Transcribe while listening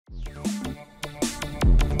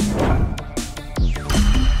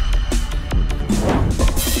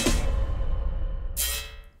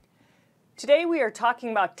Today we are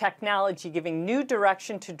talking about technology giving new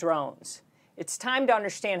direction to drones. It's time to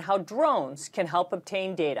understand how drones can help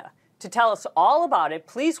obtain data. To tell us all about it,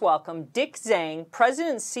 please welcome Dick Zhang,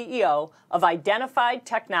 President and CEO of Identified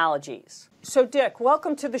Technologies. So Dick,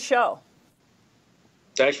 welcome to the show.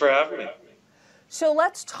 Thanks for having me. So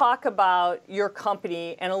let's talk about your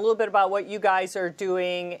company and a little bit about what you guys are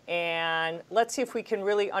doing, and let's see if we can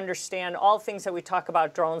really understand all things that we talk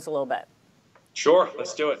about drones a little bit. Sure,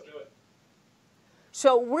 let's do it.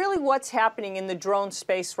 So really what's happening in the drone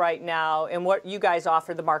space right now and what you guys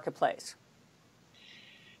offer the marketplace?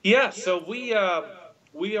 Yeah, so we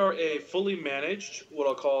are a fully managed, what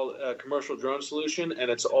I'll call a commercial drone solution, and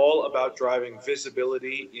it's all about driving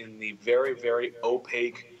visibility in the very, very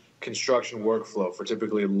opaque construction workflow for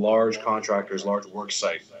typically large contractors, large work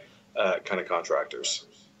site kind of contractors.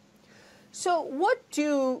 So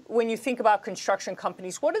when you think about construction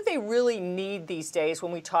companies, what do they really need these days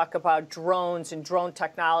when we talk about drones and drone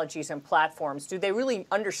technologies and platforms? Do they really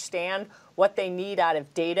understand what they need out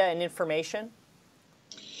of data and information?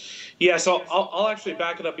 Yeah, so I'll actually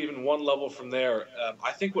back it up even one level from there.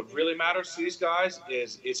 I think what really matters to these guys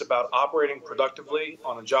is it's about operating productively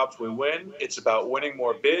on the jobs we win. It's about winning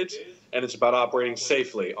more bids, and it's about operating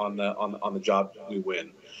safely on the job we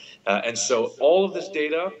win. And so all of this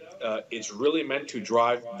data is really meant to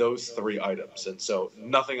drive those three items. And so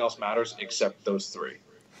nothing else matters except those three.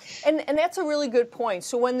 And that's a really good point.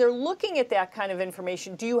 So when they're looking at that kind of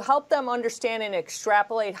information, do you help them understand and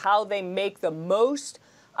extrapolate how they make the most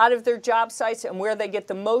out of their job sites and where they get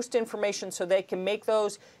the most information so they can make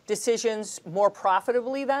those decisions more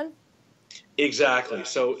profitably then? Exactly.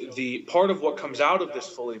 So the part of what comes out of this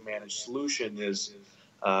fully managed solution is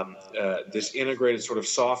this integrated sort of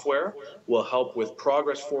software will help with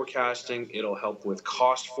progress forecasting. It'll help with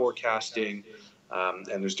cost forecasting. And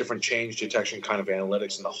there's different change detection kind of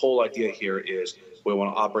analytics. And the whole idea here is we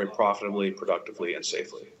want to operate profitably, productively, and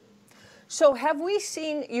safely. So have we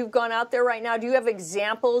seen, you've gone out there right now, do you have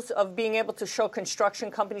examples of being able to show construction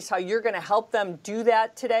companies how you're going to help them do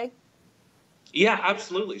that today? Yeah,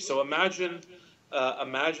 absolutely. So imagine a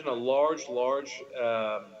large,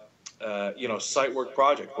 site work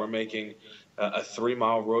project. We're making a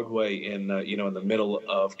 3-mile roadway in the middle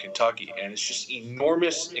of Kentucky, and it's just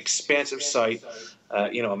enormous, expansive site.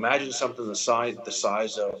 Imagine something the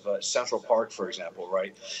size of Central Park, for example,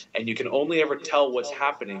 right? And you can only ever tell what's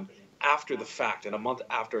happening after the fact and a month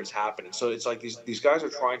after it's happened. And so it's like these guys are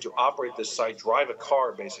trying to operate this site, drive a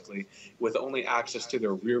car basically with only access to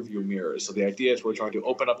their rear view mirrors. So the idea is we're trying to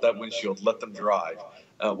open up that windshield, let them drive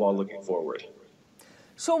while looking forward.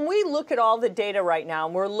 So when we look at all the data right now,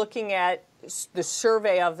 and we're looking at the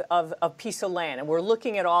survey of a piece of land, and we're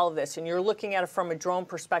looking at all of this, and you're looking at it from a drone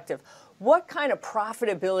perspective, what kind of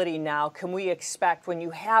profitability now can we expect when you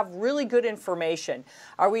have really good information?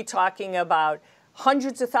 Are we talking about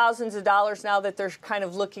hundreds of thousands of dollars now that they're kind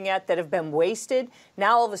of looking at that have been wasted?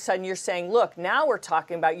 Now all of a sudden you're saying, look, now we're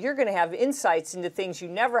talking about you're going to have insights into things you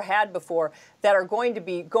never had before that are going to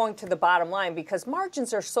be going to the bottom line because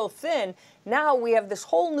margins are so thin. Now we have this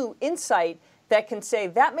whole new insight that can say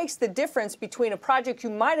that makes the difference between a project you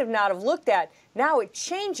might have not have looked at. Now it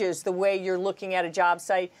changes the way you're looking at a job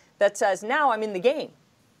site that says, now I'm in the game.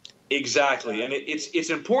 Exactly. And it's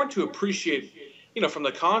important to appreciate, from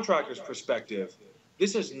the contractor's perspective,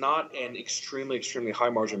 this is not an extremely, extremely high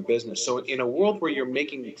margin business. So in a world where you're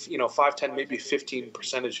making, 5, 10, maybe 15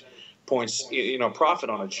 percentage points, profit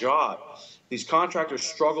on a job, these contractors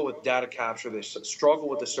struggle with data capture. They struggle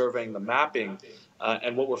with the surveying, the mapping.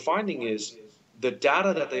 And what we're finding is the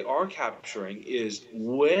data that they are capturing is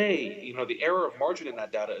way, the error of margin in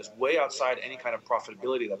that data is way outside any kind of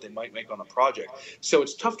profitability that they might make on a project. So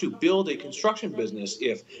it's tough to build a construction business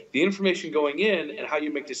if the information going in and how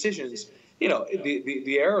you make decisions,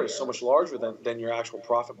 the error is so much larger than your actual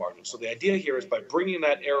profit margin. So the idea here is by bringing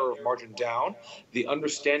that error of margin down, the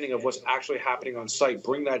understanding of what's actually happening on site,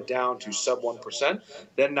 bring that down to sub 1%,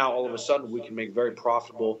 then now all of a sudden we can make very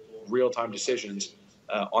profitable real-time decisions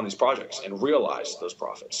on these projects and realize those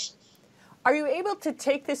profits. Are you able to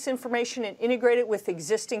take this information and integrate it with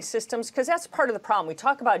existing systems? Because that's part of the problem. We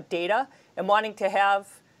talk about data and wanting to have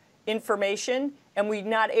information, and we're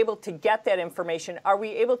not able to get that information. Are we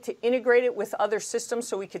able to integrate it with other systems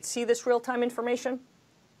so we could see this real-time information?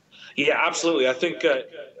 Yeah, absolutely. I think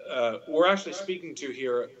we're actually speaking to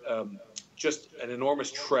here just an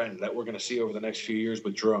enormous trend that we're going to see over the next few years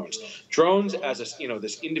with drones. Drones as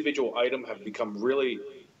this individual item have become really,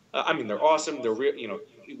 they're awesome. They're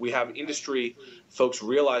we have industry folks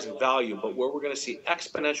realizing value, but where we're going to see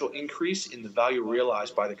exponential increase in the value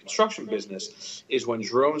realized by the construction business is when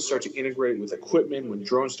drones start to integrate with equipment, when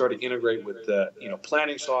drones start to integrate with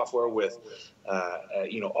planning software, with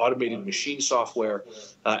automated machine software,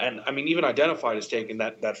 and I mean, even Identified has taken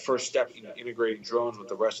that first step in integrating drones with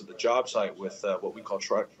the rest of the job site with what we call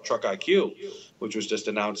Truck IQ, which was just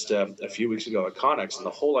announced a few weeks ago at Connex. And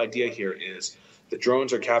the whole idea here is the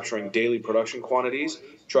drones are capturing daily production quantities.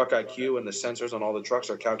 Truck IQ and the sensors on all the trucks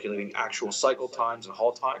are calculating actual cycle times and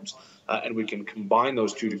haul times, and we can combine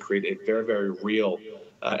those two to create a very, very real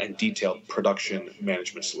and detailed production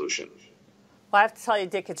management solution. Well, I have to tell you,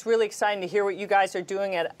 Dick, it's really exciting to hear what you guys are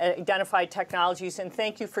doing at Identified Technologies, and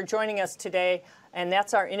thank you for joining us today. And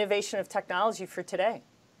that's our innovation of technology for today.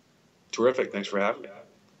 Terrific. Thanks for having me.